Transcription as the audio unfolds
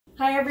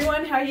Hi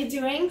everyone, how are you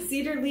doing?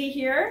 Cedar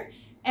here,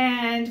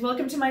 and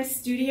welcome to my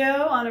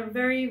studio on a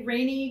very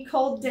rainy,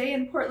 cold day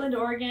in Portland,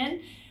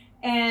 Oregon.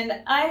 And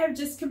I have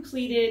just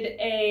completed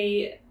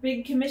a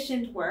big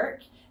commissioned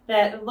work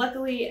that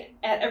luckily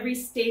at every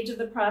stage of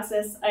the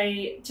process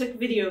I took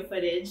video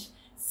footage.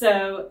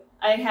 So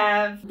I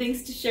have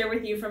things to share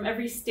with you from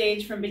every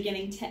stage from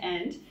beginning to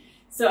end.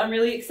 So I'm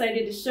really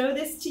excited to show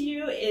this to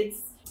you.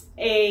 It's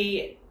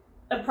a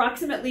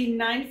approximately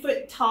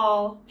 9-foot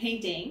tall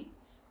painting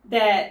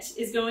that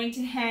is going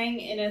to hang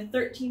in a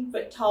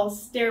 13-foot tall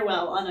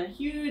stairwell on a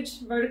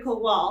huge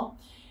vertical wall.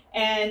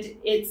 And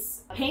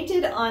it's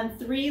painted on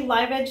 3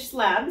 live edge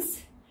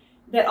slabs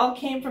that all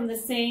came from the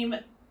same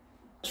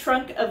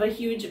trunk of a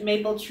huge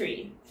maple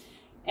tree.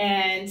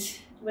 And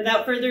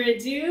without further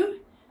ado,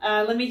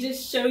 let me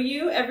just show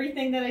you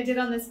everything that I did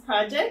on this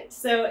project.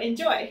 So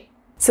enjoy.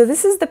 So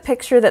this is the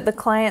picture that the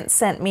client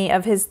sent me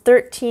of his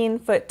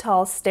 13-foot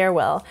tall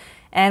stairwell.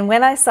 And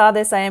when I saw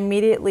this, I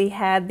immediately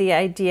had the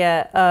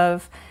idea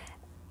of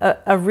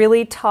a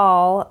really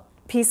tall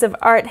piece of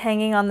art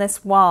hanging on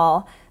this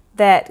wall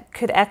that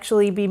could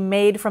actually be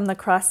made from the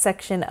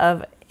cross-section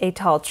of a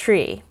tall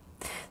tree.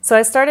 So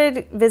I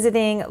started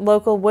visiting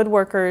local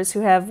woodworkers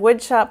who have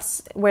wood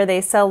shops where they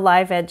sell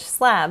live edge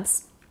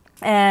slabs.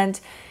 And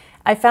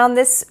I found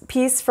this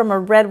piece from a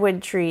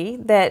redwood tree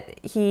that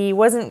he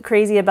wasn't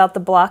crazy about the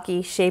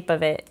blocky shape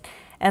of it.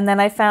 And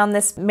then I found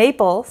this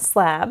maple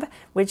slab,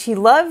 which he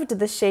loved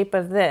the shape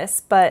of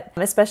this, but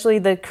especially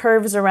the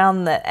curves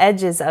around the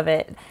edges of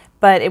it.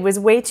 But it was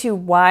way too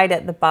wide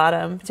at the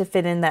bottom to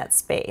fit in that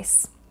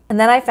space. And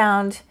then I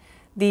found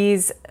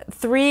these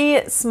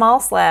 3 small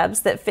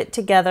slabs that fit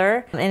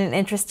together in an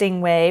interesting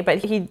way,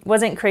 but he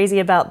wasn't crazy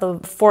about the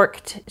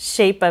forked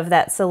shape of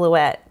that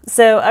silhouette.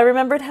 So I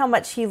remembered how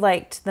much he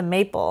liked the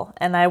maple,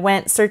 and I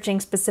went searching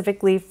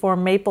specifically for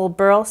maple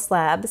burl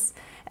slabs.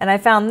 And I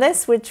found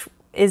this, which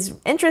is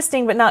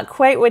interesting, but not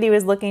quite what he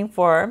was looking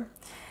for.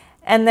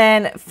 And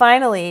then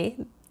finally,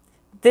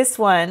 this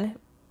one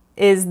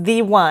is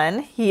the one.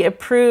 He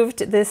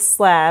approved this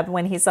slab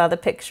when he saw the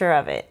picture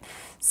of it.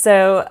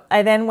 So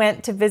I then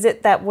went to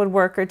visit that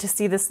woodworker to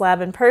see the slab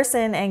in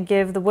person and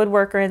give the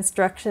woodworker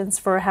instructions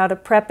for how to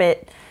prep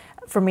it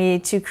for me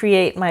to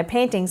create my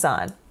paintings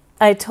on.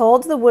 I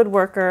told the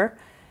woodworker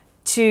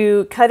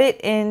to cut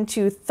it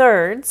into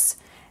thirds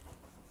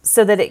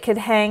so that it could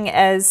hang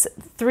as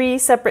 3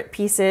 separate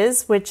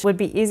pieces, which would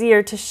be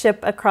easier to ship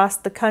across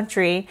the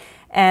country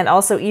and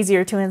also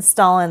easier to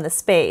install in the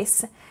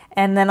space.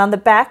 And then on the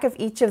back of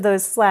each of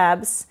those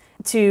slabs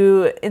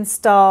to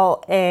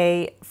install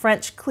a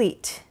French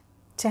cleat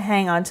to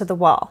hang onto the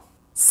wall.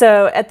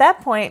 So at that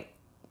point,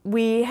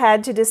 we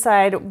had to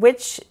decide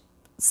which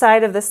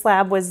side of the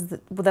slab was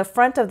the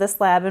front of the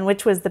slab and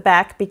which was the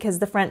back, because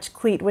the French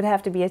cleat would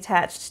have to be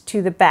attached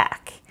to the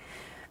back.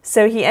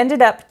 So he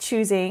ended up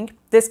choosing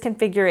this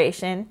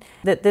configuration,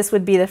 that this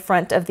would be the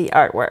front of the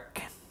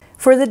artwork.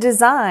 For the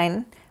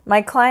design,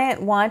 my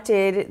client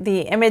wanted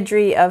the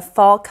imagery of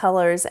fall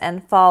colors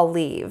and fall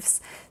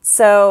leaves.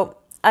 So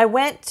I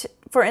went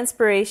for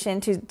inspiration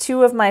to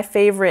 2 of my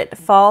favorite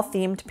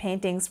fall-themed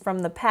paintings from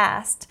the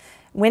past,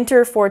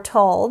 Winter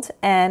Foretold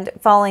and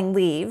Falling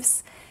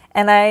Leaves.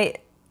 And I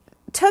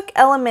took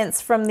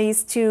elements from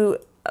these 2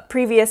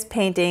 previous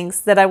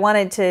paintings that I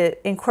wanted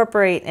to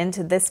incorporate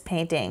into this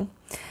painting.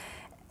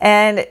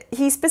 And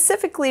he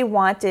specifically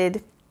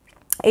wanted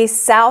a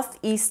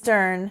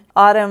southeastern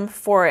autumn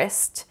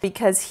forest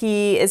because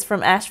he is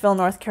from Asheville,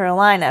 North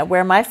Carolina,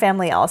 where my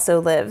family also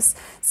lives.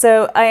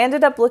 So I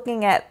ended up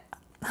looking at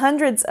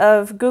hundreds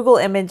of Google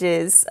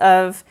images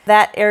of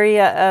that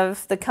area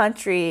of the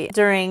country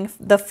during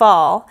the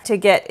fall to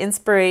get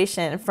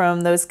inspiration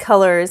from those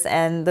colors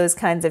and those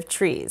kinds of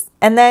trees.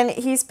 And then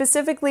he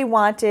specifically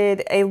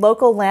wanted a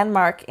local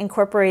landmark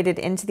incorporated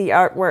into the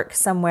artwork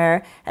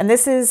somewhere, and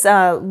this is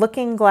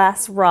Looking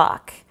Glass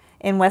Rock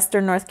in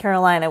Western North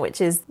Carolina,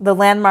 which is the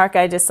landmark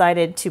I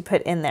decided to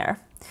put in there.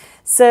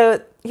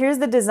 So here's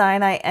the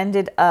design I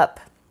ended up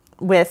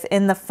with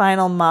in the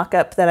final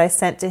mock-up that I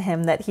sent to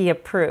him that he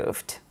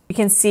approved. You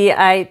can see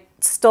I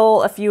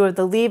stole a few of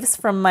the leaves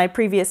from my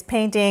previous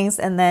paintings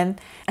and then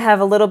have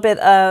a little bit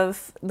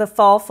of the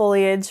fall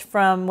foliage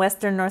from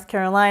Western North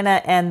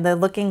Carolina and the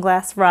Looking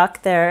Glass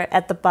Rock there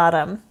at the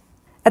bottom.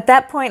 At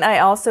that point, I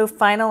also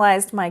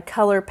finalized my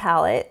color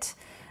palette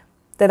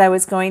that I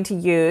was going to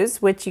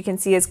use, which you can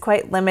see is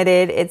quite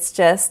limited. It's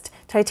just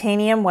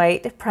titanium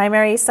white,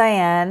 primary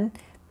cyan,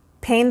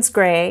 Payne's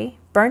gray,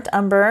 burnt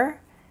umber,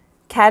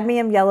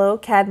 cadmium yellow,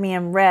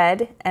 cadmium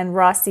red, and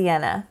raw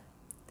sienna.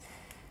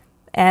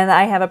 And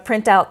I have a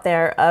printout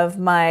there of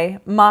my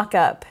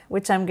mock-up,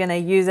 which I'm going to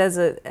use as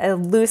a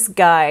loose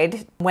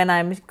guide when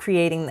I'm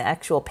creating the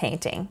actual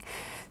painting.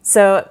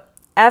 So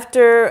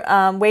after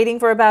waiting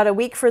for about a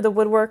week for the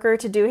woodworker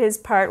to do his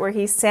part where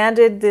he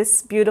sanded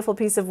this beautiful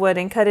piece of wood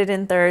and cut it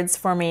in thirds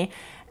for me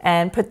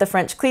and put the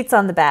French cleats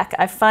on the back,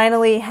 I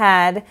finally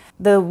had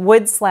the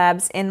wood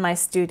slabs in my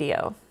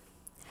studio.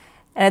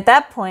 And at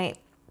that point,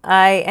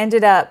 I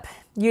ended up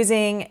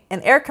using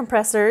an air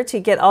compressor to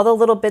get all the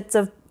little bits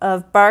of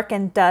of bark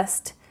and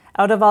dust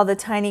out of all the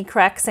tiny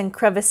cracks and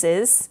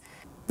crevices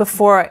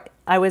before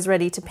I was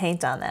ready to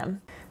paint on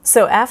them.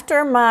 So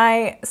after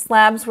my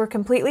slabs were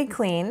completely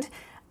cleaned,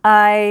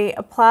 I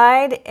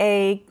applied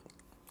a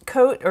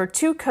coat or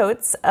 2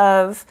 coats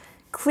of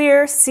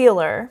clear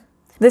sealer.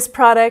 This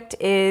product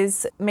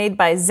is made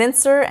by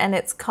Zinsser and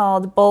it's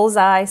called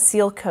Bullseye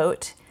Seal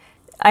Coat.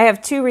 I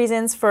have 2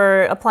 reasons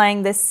for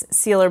applying this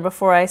sealer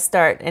before I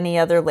start any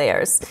other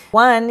layers.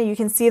 One, you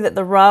can see that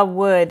the raw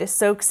wood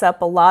soaks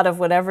up a lot of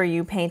whatever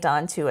you paint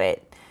onto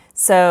it.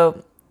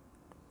 So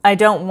I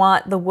don't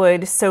want the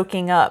wood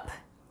soaking up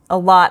a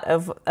lot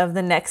of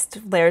the next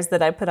layers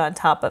that I put on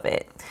top of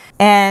it.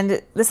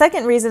 And the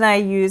second reason I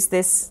use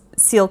this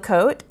seal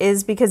coat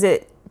is because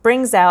it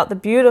brings out the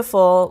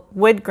beautiful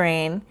wood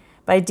grain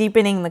by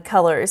deepening the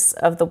colors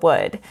of the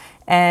wood.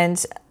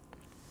 And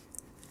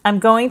I'm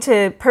going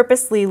to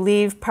purposely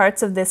leave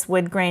parts of this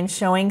wood grain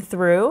showing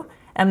through.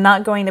 I'm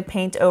not going to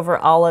paint over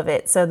all of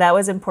it, so that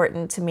was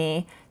important to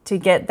me to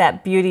get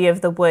that beauty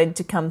of the wood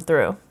to come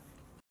through.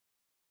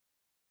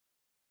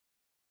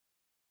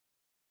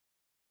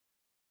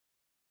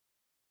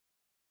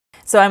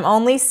 So I'm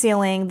only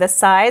sealing the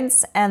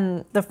sides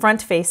and the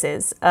front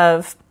faces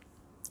of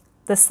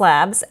the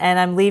slabs, and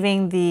I'm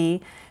leaving the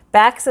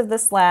backs of the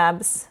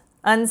slabs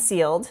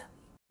unsealed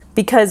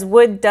because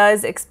wood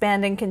does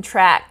expand and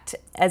contract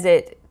as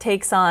it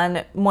takes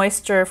on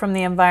moisture from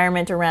the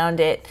environment around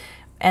it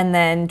and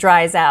then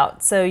dries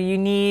out. So you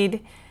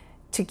need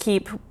to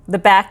keep the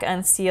back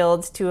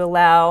unsealed to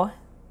allow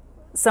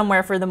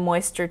somewhere for the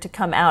moisture to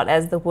come out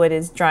as the wood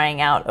is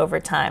drying out over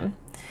time.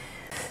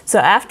 So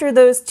after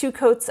those 2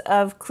 coats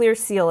of clear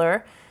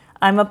sealer,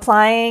 I'm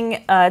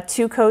applying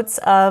 2 coats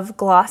of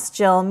gloss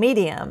gel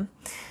medium.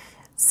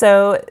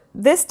 So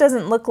this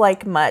doesn't look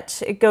like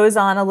much. It goes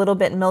on a little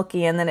bit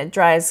milky and then it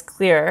dries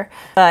clear.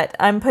 But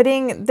I'm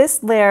putting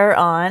this layer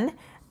on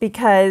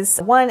because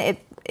one,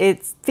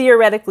 it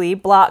theoretically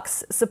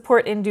blocks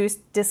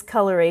support-induced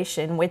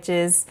discoloration, which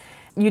is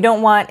you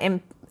don't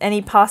want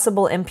any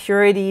possible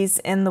impurities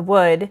in the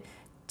wood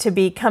to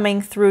be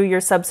coming through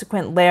your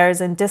subsequent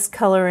layers and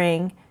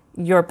discoloring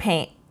your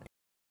paint.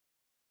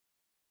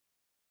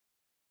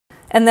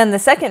 And then the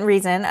second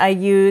reason I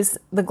use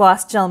the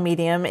gloss gel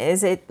medium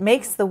is it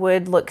makes the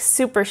wood look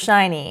super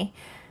shiny,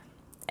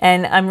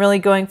 and I'm really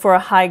going for a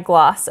high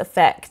gloss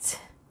effect.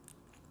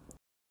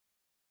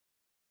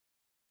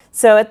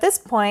 So at this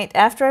point,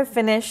 after I've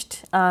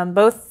finished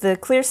both the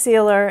clear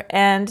sealer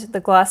and the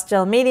gloss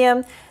gel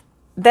medium,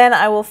 then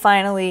I will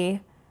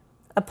finally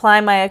apply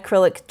my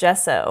acrylic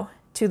gesso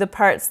to the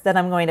parts that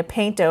I'm going to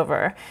paint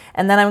over.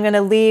 And then I'm going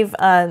to leave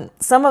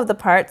some of the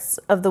parts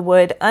of the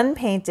wood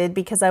unpainted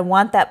because I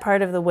want that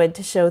part of the wood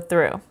to show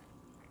through.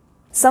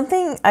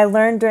 Something I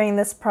learned during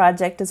this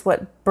project is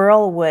what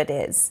burl wood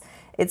is.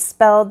 It's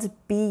spelled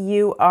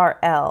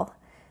B-U-R-L.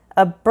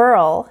 A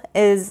burl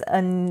is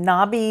a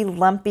knobby,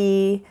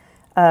 lumpy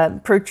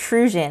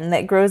protrusion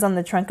that grows on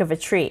the trunk of a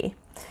tree.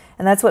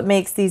 And that's what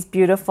makes these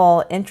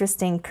beautiful,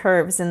 interesting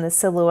curves in the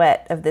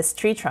silhouette of this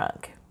tree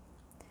trunk.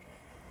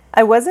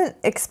 I wasn't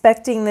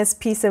expecting this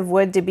piece of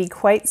wood to be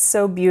quite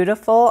so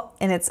beautiful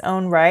in its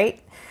own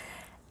right.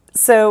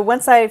 So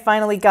once I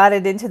finally got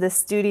it into the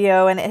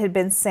studio and it had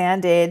been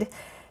sanded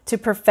to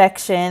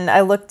perfection,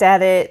 I looked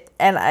at it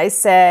and I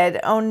said,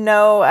 oh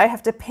no, I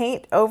have to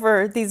paint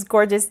over these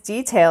gorgeous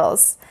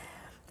details.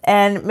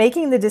 And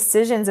making the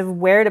decisions of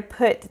where to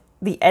put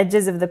the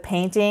edges of the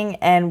painting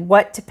and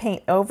what to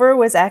paint over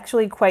was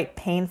actually quite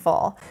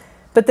painful.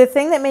 But the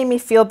thing that made me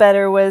feel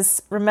better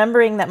was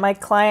remembering that my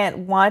client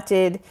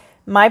wanted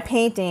my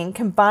painting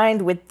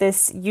combined with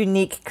this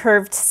unique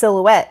curved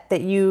silhouette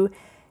that you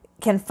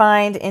can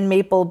find in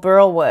maple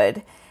burl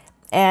wood.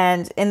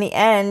 And in the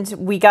end,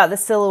 we got the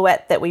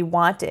silhouette that we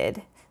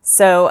wanted.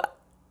 So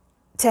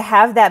to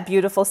have that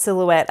beautiful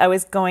silhouette, I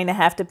was going to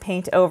have to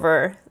paint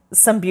over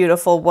some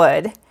beautiful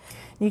wood.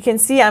 You can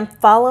see I'm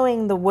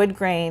following the wood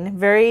grain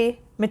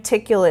very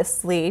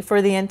meticulously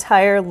for the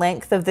entire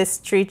length of this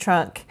tree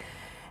trunk.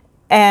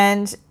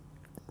 And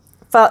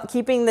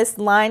keeping this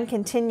line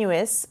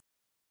continuous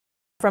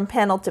from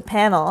panel to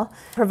panel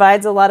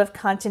provides a lot of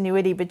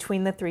continuity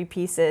between the 3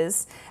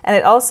 pieces. And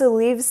it also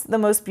leaves the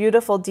most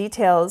beautiful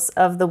details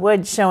of the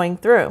wood showing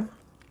through.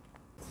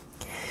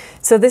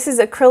 So this is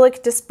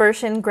acrylic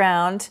dispersion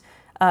ground,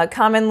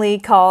 commonly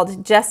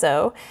called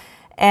gesso.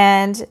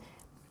 And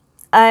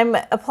I'm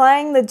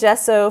applying the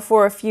gesso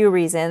for a few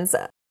reasons.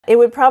 It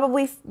would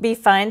probably be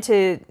fine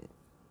to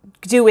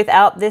do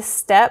without this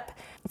step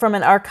from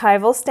an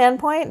archival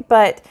standpoint,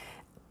 but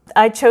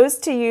I chose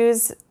to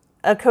use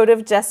a coat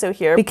of gesso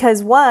here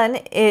because one,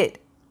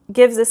 it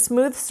gives a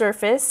smooth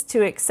surface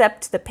to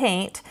accept the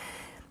paint.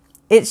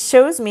 It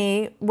shows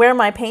me where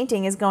my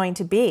painting is going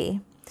to be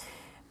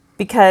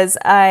because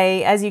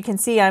as you can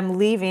see, I'm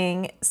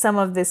leaving some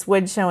of this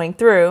wood showing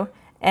through,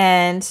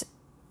 and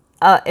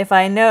if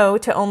I know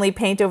to only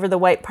paint over the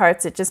white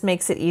parts, it just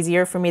makes it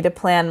easier for me to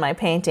plan my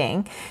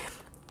painting.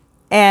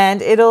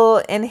 And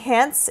it'll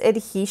enhance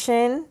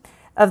adhesion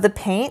of the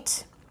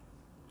paint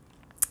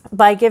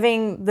by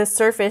giving the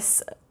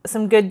surface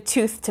some good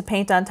tooth to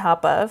paint on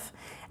top of.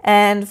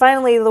 And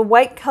finally, the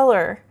white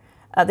color,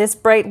 this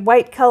bright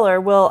white color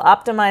will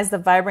optimize the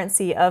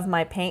vibrancy of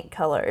my paint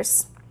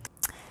colors.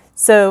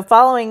 So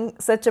following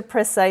such a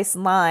precise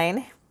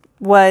line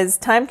was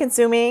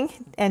time-consuming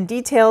and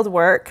detailed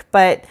work,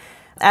 but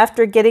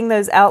after getting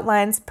those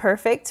outlines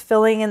perfect,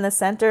 filling in the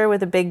center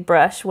with a big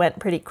brush went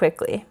pretty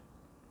quickly.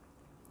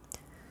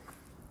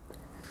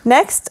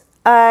 Next,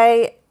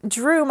 I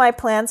drew my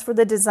plans for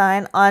the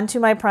design onto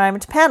my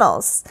primed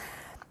panels.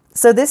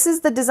 So this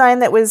is the design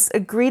that was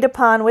agreed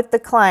upon with the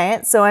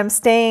client, so I'm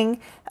staying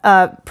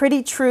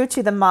pretty true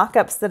to the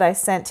mock-ups that I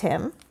sent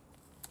him.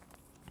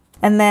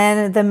 And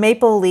then the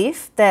maple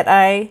leaf that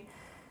I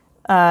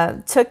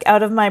took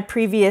out of my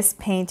previous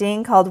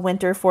painting called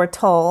Winter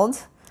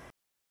Foretold.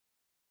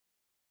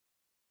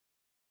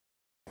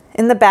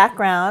 In the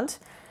background,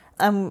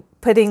 I'm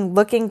putting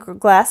Looking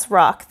Glass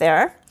Rock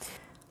there.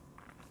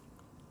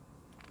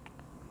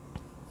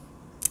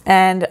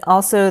 And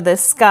also the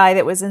sky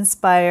that was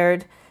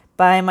inspired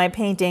by my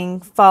painting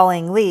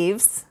Falling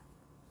Leaves.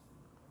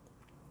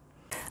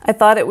 I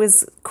thought it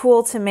was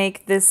cool to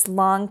make this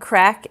long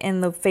crack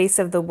in the face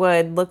of the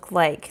wood look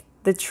like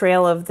the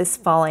trail of this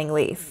falling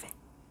leaf.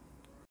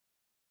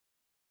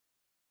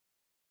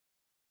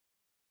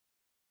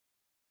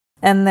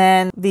 And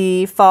then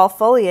the fall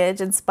foliage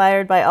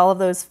inspired by all of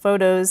those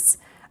photos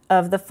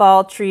of the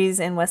fall trees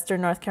in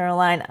Western North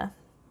Carolina.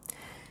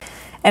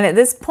 And at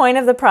this point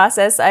of the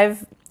process,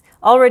 I've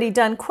already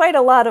done quite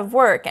a lot of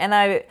work, and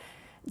I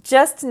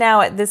just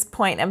now at this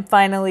point am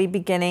finally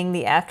beginning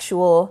the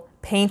actual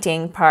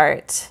painting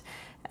part.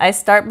 I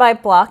start by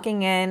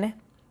blocking in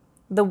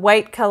the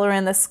white color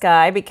in the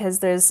sky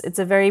because it's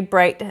a very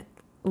bright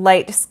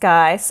light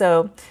sky,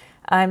 so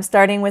I'm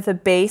starting with a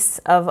base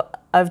of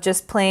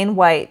just plain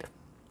white,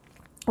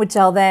 which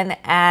I'll then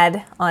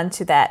add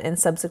onto that in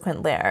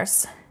subsequent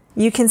layers.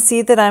 You can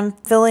see that I'm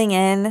filling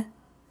in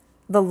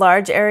the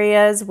large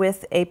areas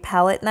with a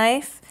palette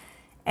knife.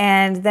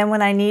 And then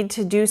when I need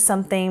to do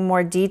something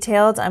more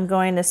detailed, I'm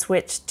going to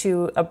switch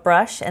to a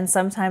brush, and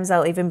sometimes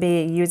I'll even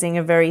be using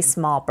a very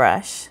small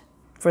brush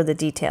for the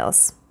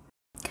details.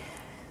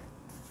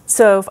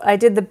 So I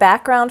did the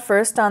background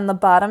first on the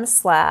bottom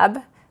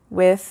slab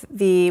with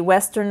the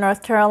Western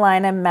North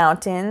Carolina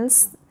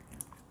mountains,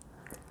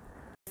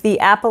 the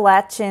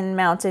Appalachian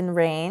mountain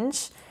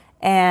range,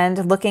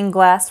 and Looking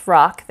Glass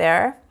Rock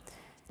there.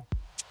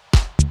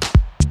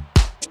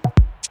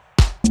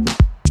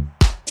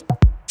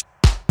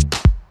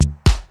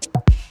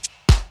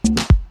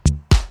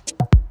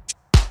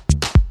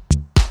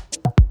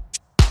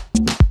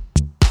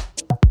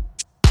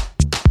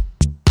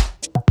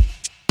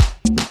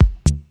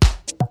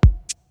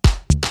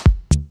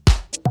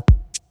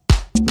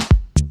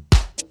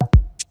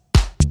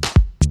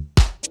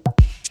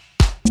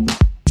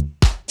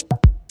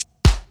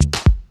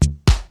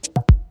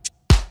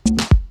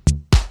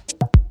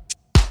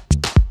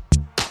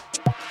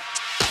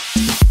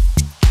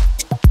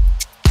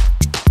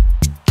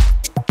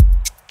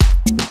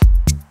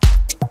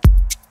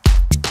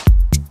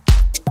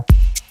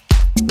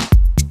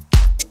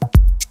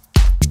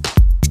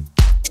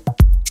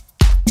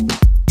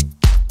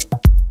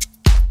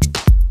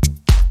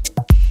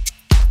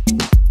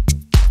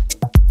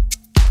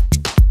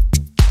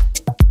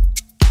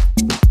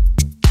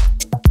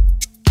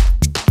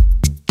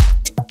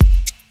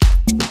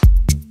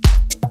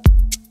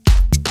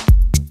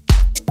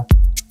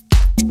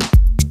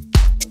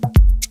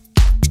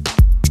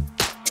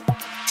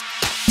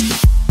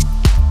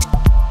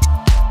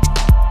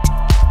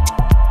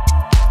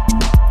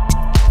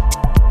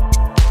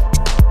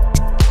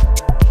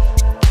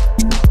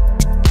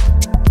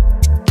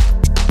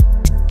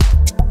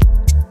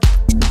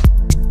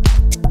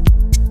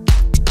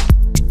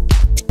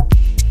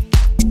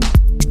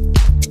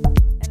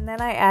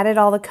 I added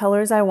all the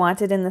colors I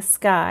wanted in the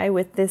sky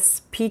with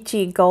this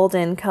peachy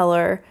golden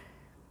color,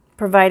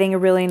 providing a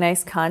really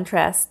nice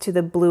contrast to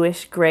the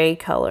bluish gray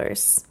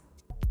colors.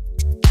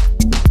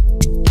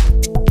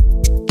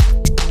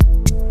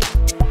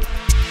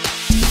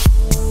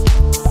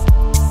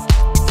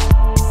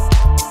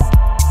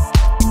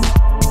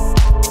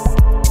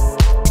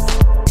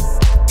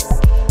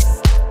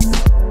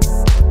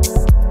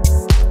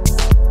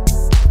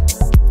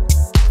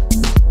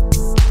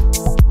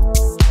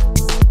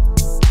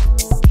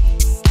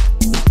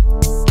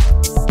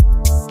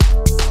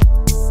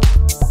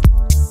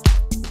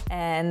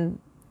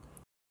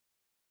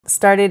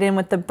 Started in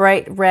with the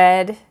bright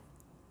red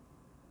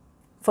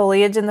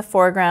foliage in the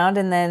foreground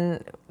and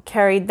then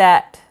carried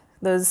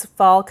those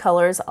fall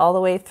colors all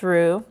the way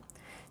through,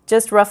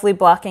 just roughly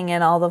blocking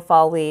in all the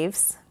fall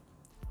leaves.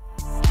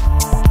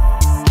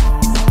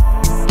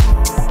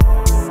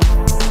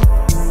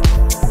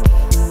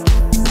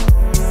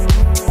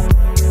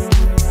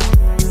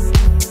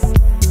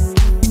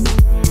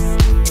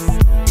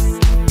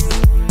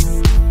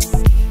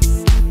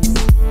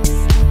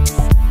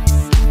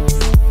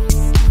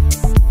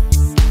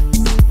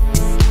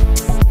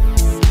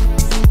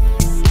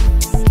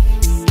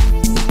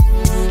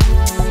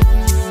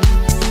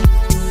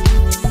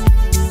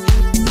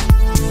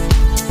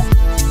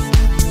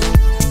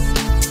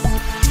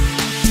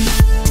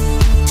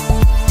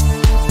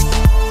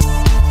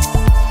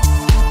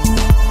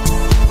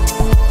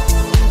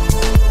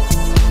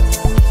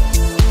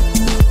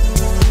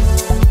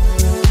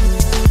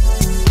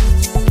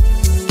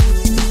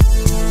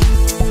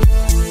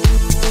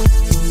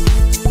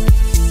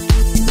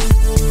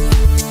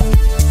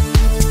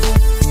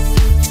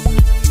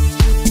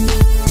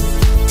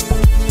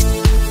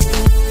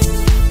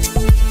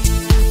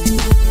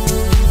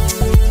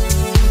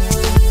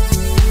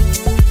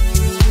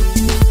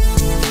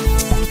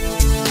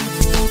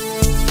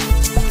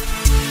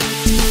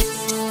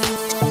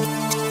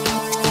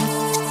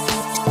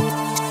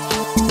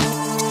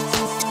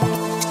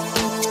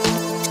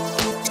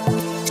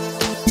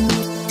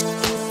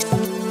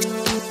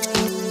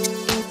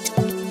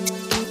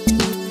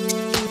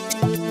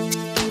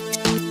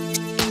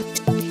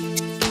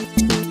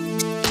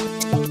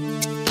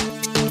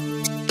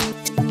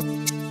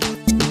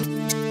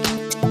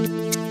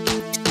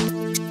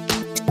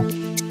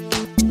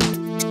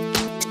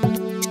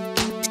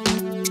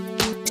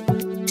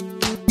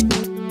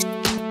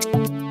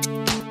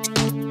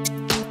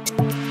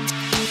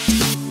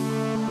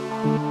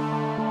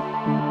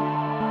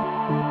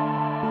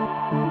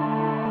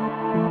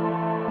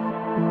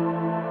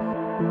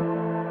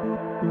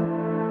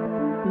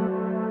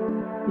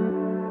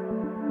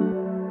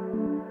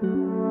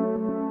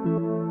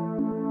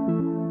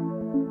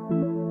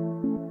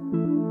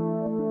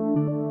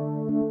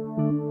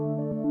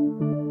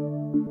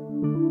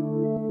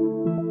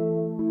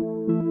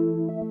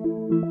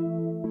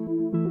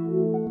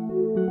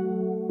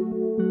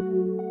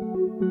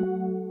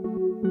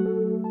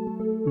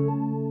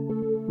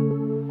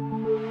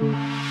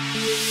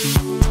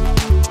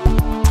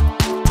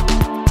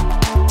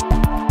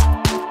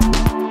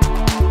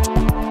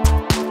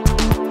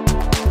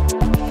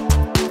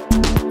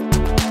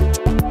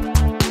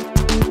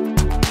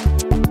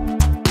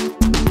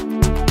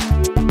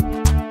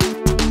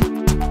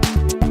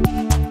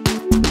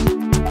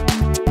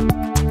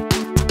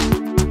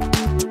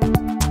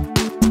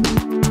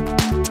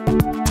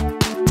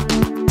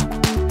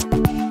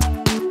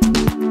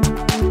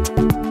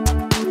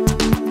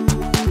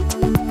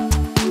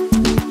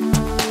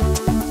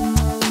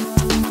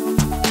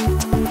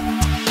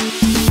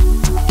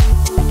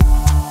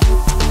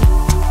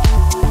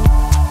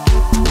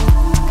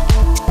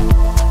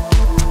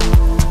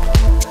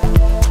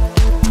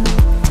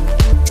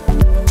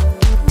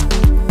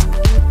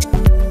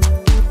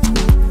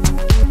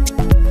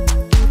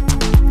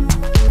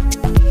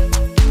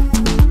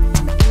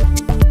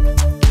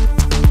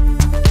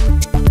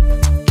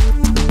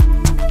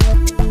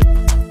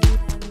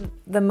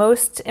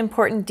 most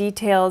important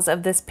details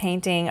of this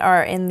painting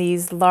are in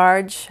these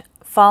large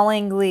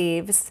falling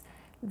leaves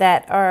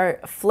that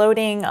are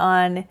floating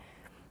on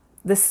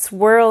the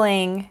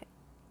swirling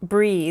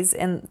breeze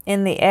in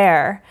the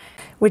air,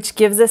 which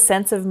gives a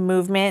sense of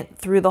movement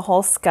through the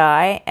whole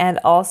sky, and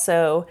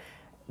also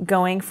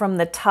going from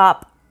the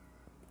top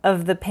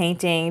of the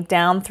painting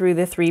down through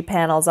the 3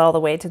 panels all the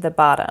way to the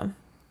bottom.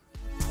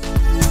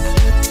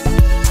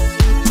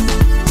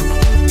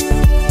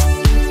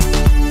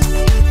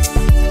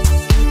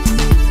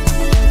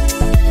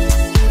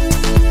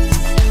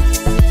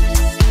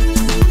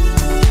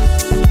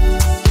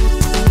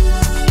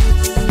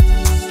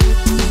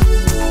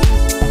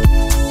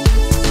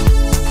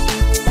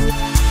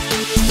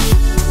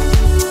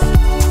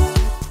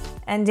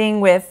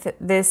 Ending with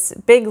this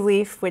big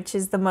leaf, which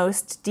is the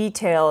most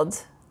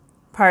detailed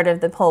part of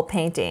the whole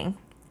painting.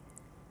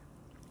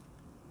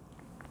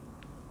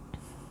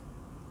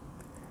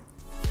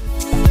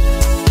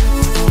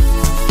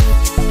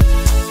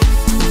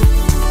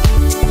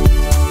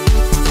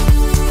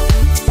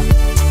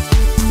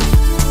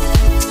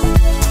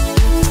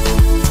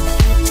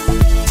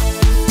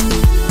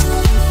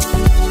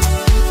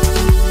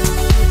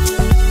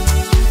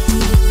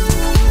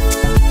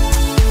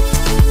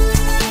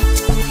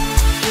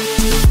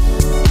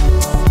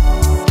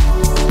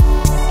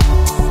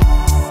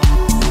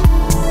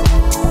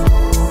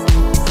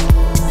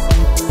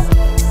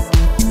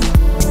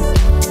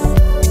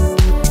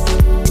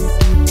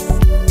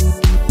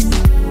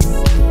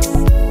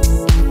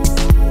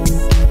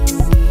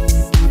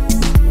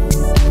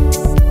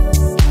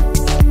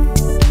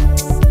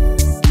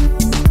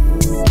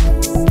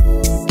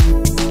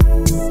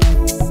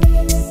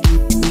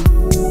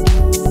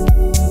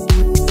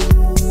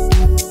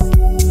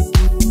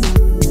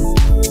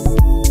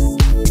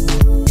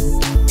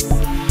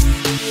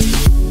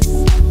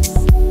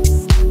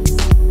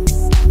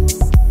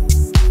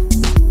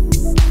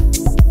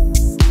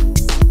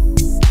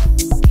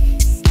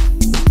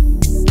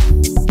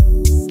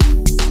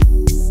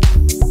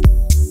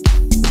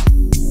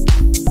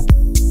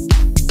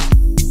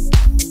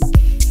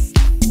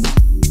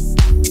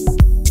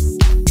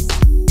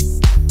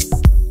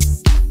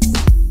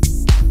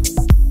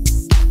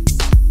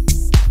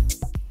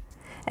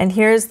 And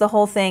here's the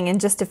whole thing in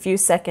just a few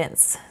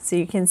seconds, so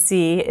you can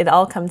see it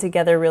all come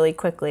together really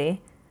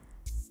quickly.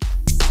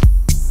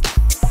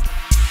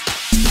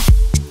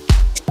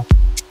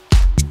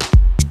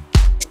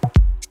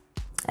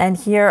 And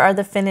here are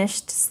the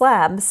finished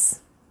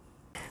slabs.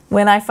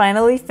 When I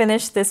finally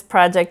finished this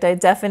project, I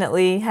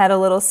definitely had a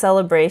little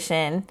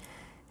celebration,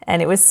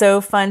 and it was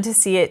so fun to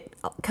see it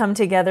come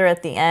together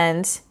at the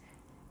end.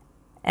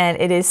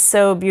 And it is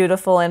so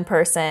beautiful in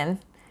person.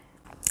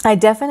 I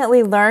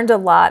definitely learned a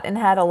lot and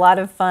had a lot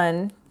of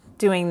fun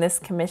doing this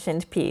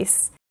commissioned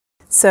piece.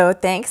 So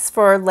thanks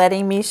for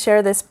letting me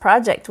share this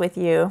project with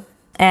you.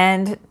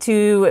 And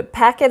to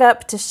pack it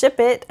up to ship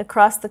it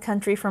across the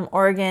country from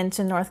Oregon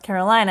to North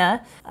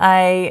Carolina,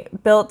 I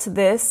built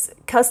this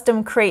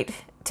custom crate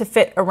to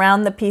fit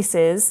around the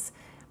pieces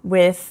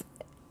with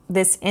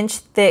this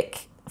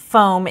inch-thick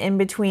foam in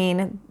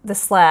between the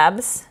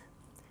slabs,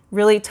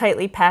 really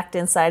tightly packed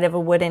inside of a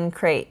wooden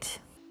crate.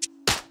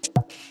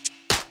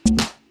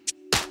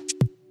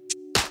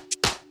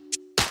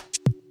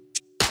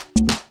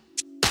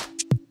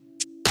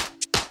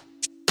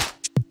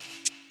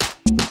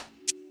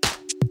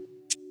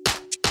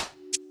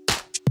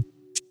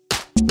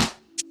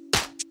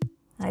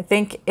 I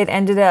think it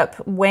ended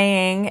up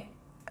weighing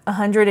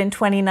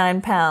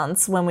 129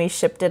 pounds when we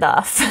shipped it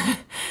off.